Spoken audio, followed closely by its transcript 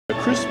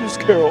Christmas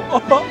Carol.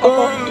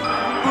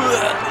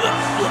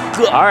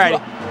 Alright.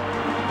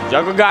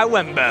 Juggleguy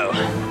Wenbo.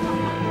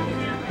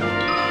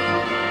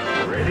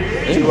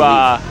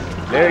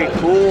 To very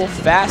cool,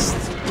 fast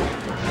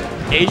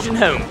Asian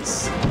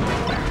homies.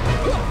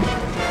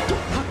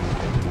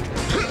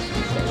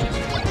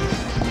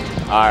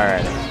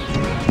 Alright.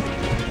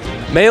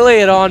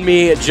 Melee it on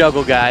me,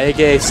 Juggleguy,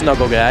 aka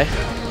Snuggle Guy.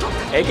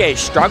 AKA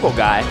Struggle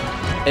Guy.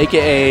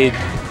 AKA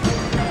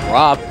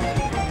Rob.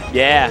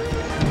 Yeah.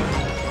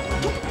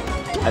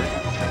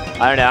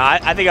 I don't know.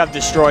 I think I've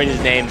destroyed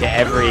his name to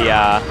every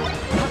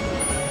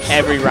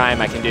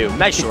rhyme I can do.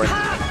 Nice short.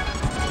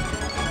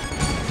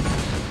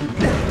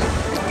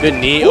 Good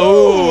knee.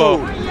 Ooh.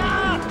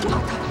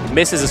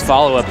 Misses his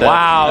follow-up though.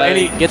 Wow. And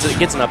he gets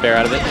an up air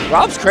out of it.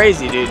 Rob's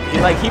crazy, dude.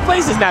 He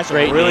plays his match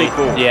really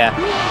cool. Yeah.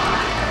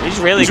 He's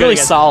really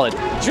solid.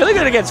 He's really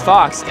good against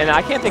Fox, and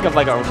I can't think of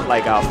like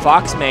a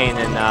Fox main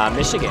in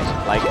Michigan.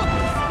 Like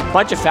a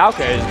bunch of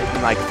Falcos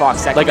in like Fox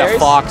secondaries. Like a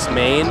Fox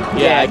main.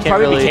 Yeah, I can't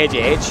probably really. be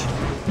KJH.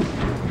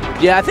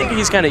 Yeah, I think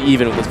he's kind of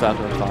even with his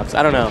Falcon and Fox.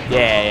 I don't know.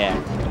 Yeah.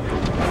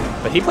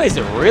 But he plays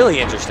it really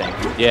interesting.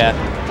 Yeah.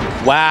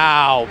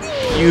 Wow.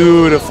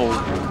 Beautiful.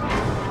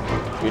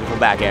 Beautiful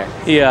back air.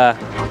 He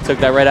took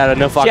that right out of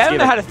no Fox. See, I don't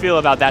know how to feel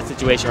about that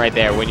situation right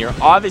there when you're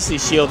obviously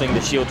shielding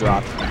the shield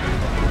drop.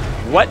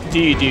 What do?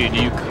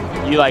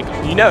 You like,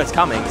 you know it's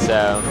coming,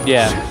 so.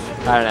 Yeah.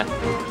 I don't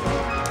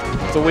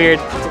know. It's a weird.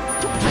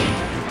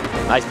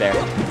 Nice there.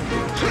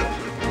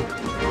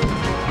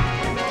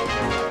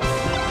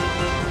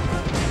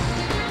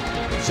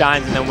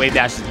 Shines and then wave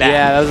dashes back.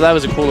 Yeah, that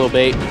was a cool little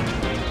bait.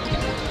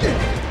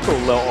 Cool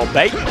little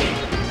bait.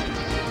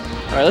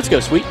 All right, let's go,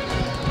 Sweet.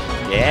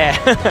 Yeah.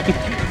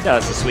 That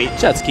was so sweet.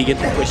 Shouts Keegan.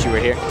 Wish you were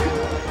here.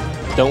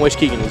 Don't wish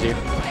Keegan was here.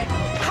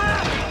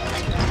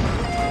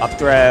 Up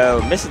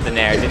throw, misses the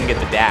nair, didn't get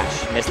the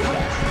dash, missed the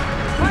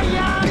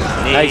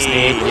dash. Nice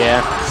knee,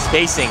 yeah.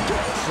 Spacing,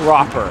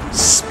 proper.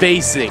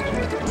 Spacing.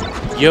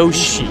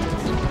 Yoshi.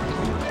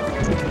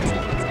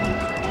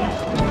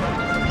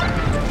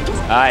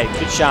 All right,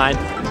 good shine.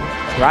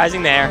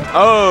 Rising there.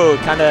 Oh,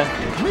 kind of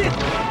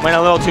went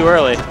a little too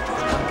early.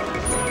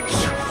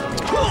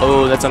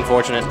 Oh, that's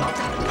unfortunate.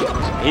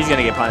 He's going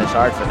to get punished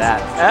hard for that.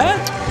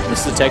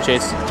 This is a tech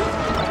chase.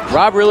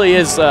 Rob really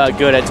is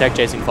good at tech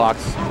chasing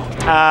Fox.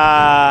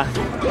 I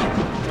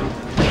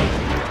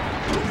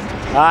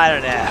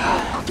don't know.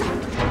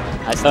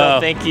 I still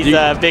think he's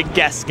a big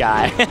guess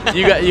guy.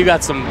 you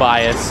got some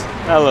bias.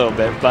 A little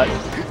bit, but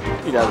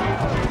he doesn't.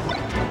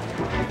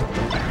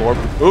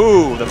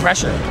 Ooh, the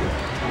pressure.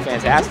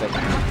 Fantastic.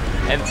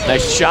 And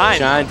nice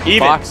shine. Even.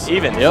 Fox.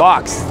 Even. Yep.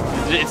 Fox.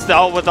 It's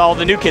what all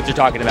the new kids are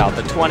talking about.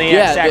 The 20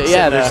 XX.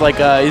 Yeah. There's like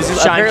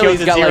shine kills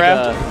he's got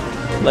zero.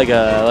 like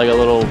a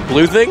little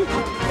blue thing.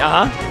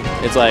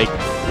 It's like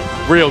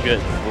real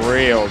good.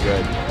 Real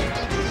good.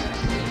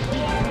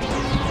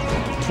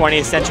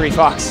 20th century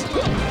Fox.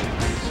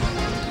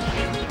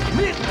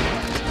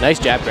 Nice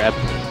jab grab.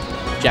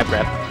 Jab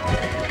grab.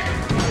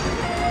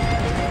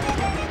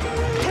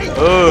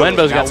 Ooh,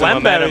 Wenbo's got some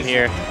momentum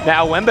here.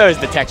 Now Wenbo is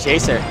the tech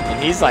chaser,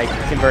 and he's like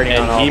converting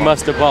on all he of them.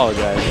 must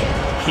apologize.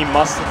 He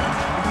must.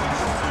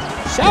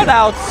 Shout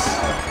outs.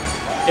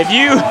 If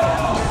you,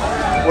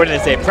 what did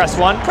it say? Press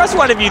 1? Press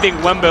 1 if you think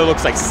Wenbo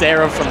looks like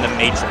Sarah from The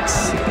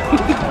Matrix.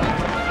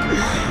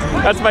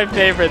 That's my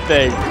favorite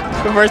thing.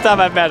 The first time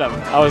I met him,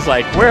 I was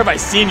like, where have I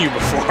seen you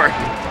before?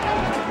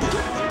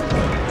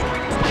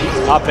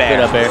 Up air.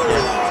 Good up air.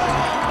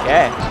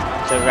 Okay.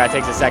 So the guy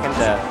takes a second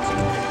to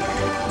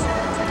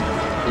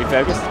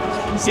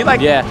refocus. See, like,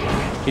 yeah,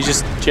 he's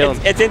just chilling.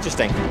 It's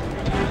interesting.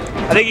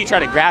 I think you try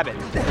to grab it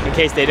in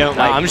case they don't.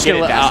 Like, I'm just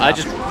gonna. I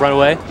just run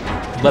away,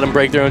 let them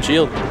break their own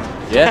shield.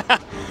 Yeah.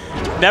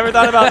 Never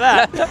thought about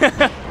that.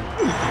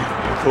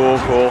 Cool.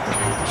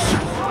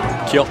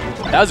 Kill.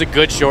 That was a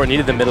good short.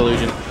 Needed the mid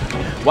illusion.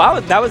 Wow,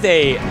 that was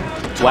a.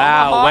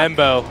 Wow,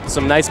 Wenbo.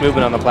 Some nice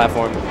movement on the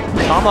platform.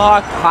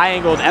 Tomahawk high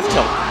angled F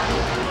tilt.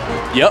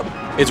 Yep,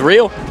 it's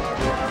real.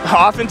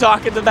 Often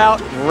talked about,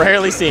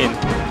 rarely seen.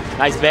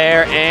 Nice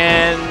bear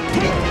and.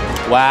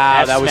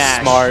 Wow, F that was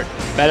smash. Smart.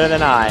 Better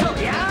than I.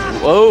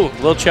 Whoa, a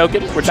little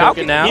choking. We're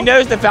choking now. He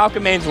knows the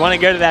Falcon mains want to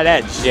go to that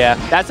edge. Yeah.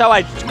 That's how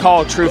I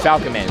call true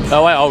Falcon mains.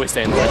 Oh, I always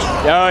stay in the edge.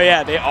 Oh,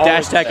 yeah. They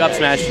always dash tech up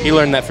smash. He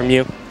learned that from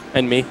you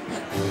and me.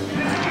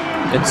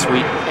 It's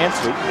sweet. And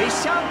sweet.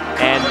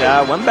 And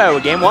Wenbo,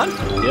 game 1.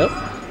 Yep.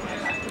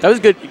 That was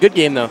good. Good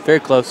game, though. Very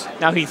close.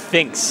 Now he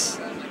thinks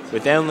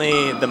with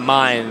only the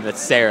mind that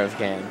Seraph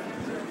can.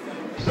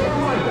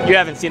 You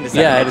haven't seen the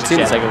second one. Yeah, I haven't seen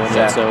the second one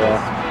yet, so...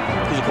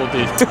 he's a cool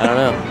dude. I don't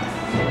know.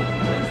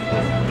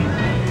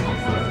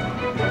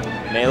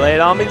 Melee it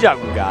on me,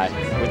 Juggleguy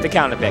with the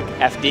counter pick.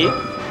 FD.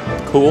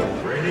 Cool.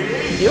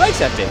 He likes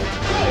FD.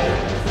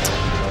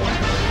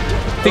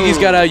 I think he's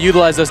got to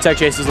utilize those tech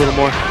chases a little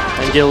more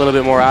and get a little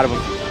bit more out of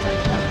them.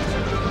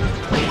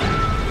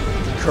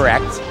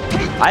 Correct.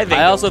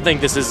 I also think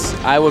this is,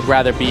 I would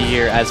rather be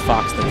here as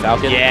Fox than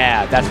Falcon.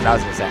 Yeah, that's what I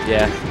was going to say.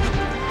 Yeah.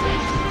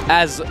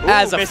 As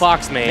a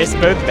Fox main. Missed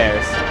both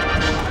bears.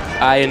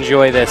 I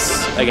enjoy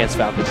this against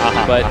Falcon.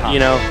 But, you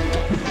know,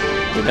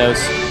 who knows?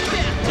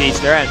 To each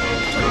their end.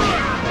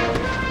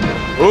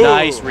 Ooh.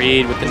 Nice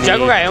read with the knee.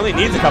 Juggleguy only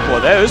needs a couple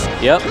of those.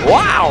 Yep.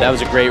 Wow. That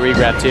was a great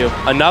regrab, too.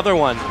 Another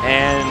one.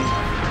 And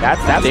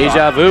that's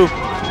Deja vu.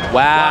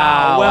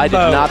 Wow. I did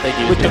not think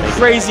he was with the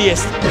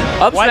craziest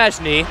up smash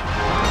knee.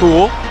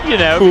 Cool. You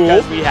know,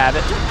 because we have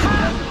it.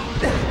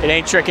 It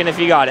ain't tricking if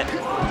you got it.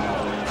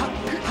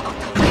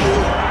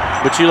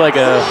 But you like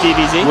a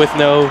DBZ with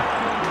no,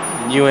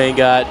 you ain't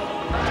got.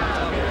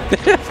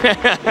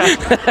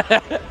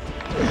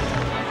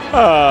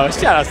 Oh,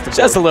 shout outs to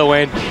just a Lil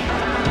Wayne.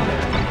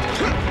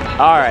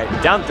 All right,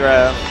 down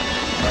throw.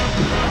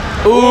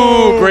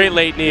 Ooh, great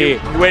late knee.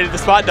 You waited the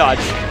spot dodge.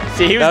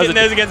 See, he was getting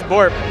those against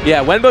Borp.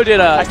 Yeah, Wenbo did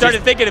a. I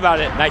started thinking about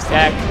it. Nice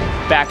tag.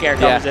 Back air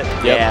covers it.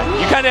 Yep. Yeah.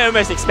 You kind of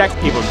almost expect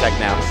people to tech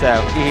now. So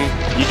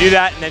you do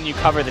that and then you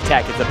cover the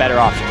tech. It's a better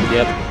option.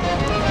 Yep.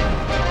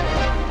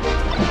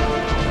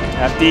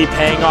 FD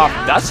paying off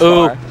thus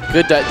far.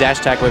 Good dash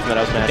attack away from that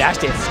up smash. Dash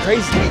dance is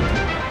crazy.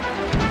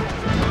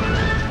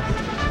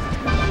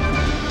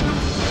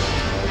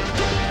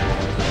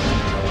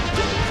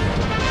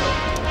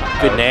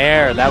 Good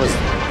nair. That was.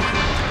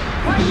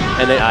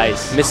 And then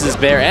misses his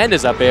bair and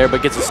his up air,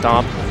 but gets a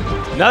stomp.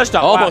 Another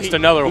stomp. Almost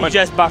another one. He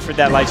just buffered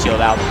that light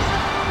shield out.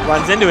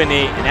 Runs into a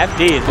knee, and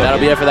FD is that'll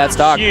be it for that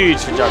stock. Huge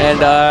for Juggleguy.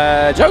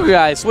 And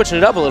Juggleguy switching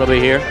it up a little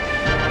bit here.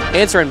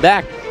 Answering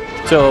back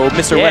to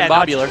Mr.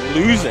 Wenbobular.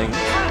 Losing.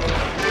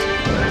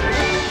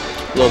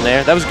 Little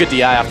nair. That was a good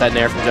DI off that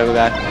nair from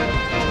Juggleguy.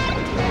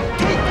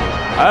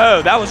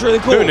 Oh, that was really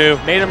cool. Who knew?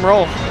 Made him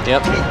roll.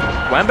 Yep.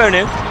 Wembo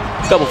knew.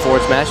 Double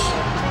forward smash.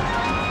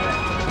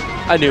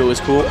 I knew it was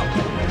cool.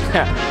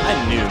 I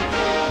knew.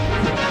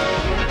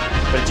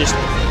 But just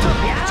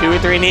 2 or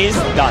 3 knees,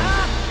 done.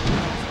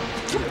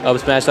 Up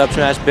smash,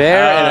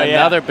 bair, and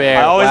another bair.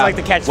 I always like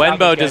to catch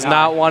Wenbo does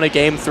not want a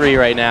game 3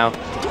 right now.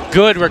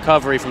 Good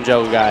recovery from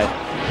Juggleguy.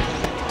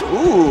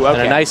 Ooh, okay.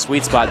 And a nice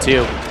sweet spot,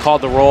 too.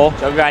 Called the roll.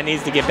 Juggleguy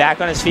needs to get back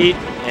on his feet.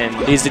 And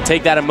needs to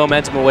take that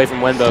momentum away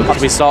from Wenbo.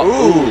 Because we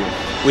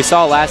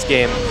saw last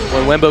game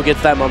when Wenbo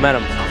gets that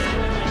momentum.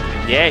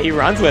 Yeah, he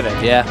runs with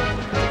it. Yeah.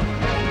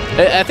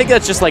 I think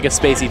that's just like a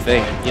spacey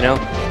thing, you know?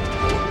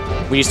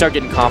 When you start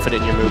getting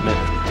confident in your movement.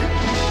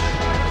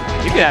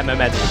 You can have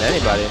momentum with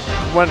anybody.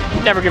 You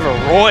never give a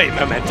Roy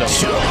momentum. Are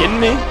you kidding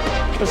me?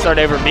 He'll start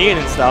over me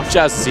and stuff.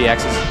 Just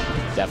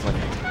CXs.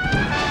 Definitely.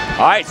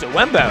 All right, so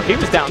Wenbo, he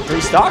was down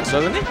 3 stocks,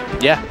 wasn't he?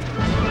 Yeah.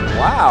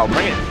 Wow,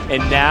 bring it.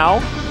 And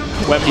now,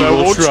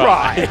 Wenbo will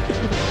try.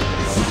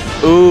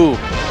 Ooh.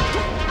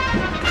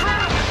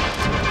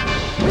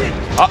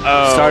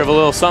 Uh-oh. Start of a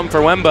little something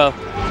for Wenbo.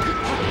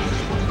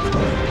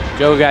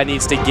 Juggleguy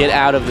needs to get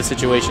out of the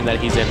situation that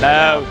he's in.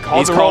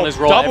 He's calling his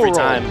roll every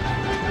time.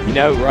 You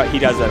know, he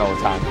does that all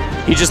the time.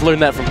 He just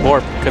learned that from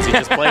Borp because he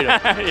just played him.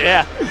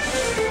 Yeah.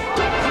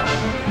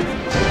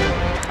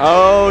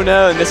 Oh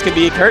no, and this could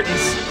be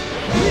curtains.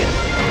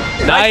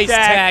 Nice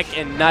tech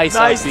and nice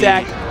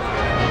tech.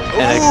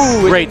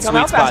 And a great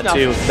sweet spot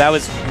too. That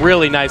was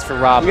really nice for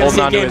Rob.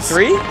 Holding on to game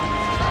 3?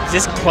 Is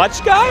this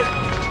clutch guy?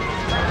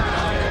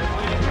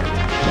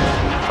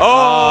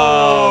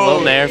 Oh,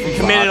 little nair from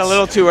committed a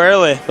little too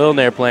early. Little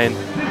nair plane.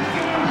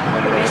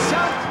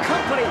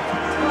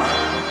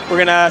 We're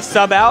gonna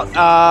sub out.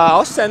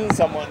 I'll send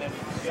someone in.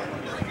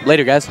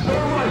 Later, guys.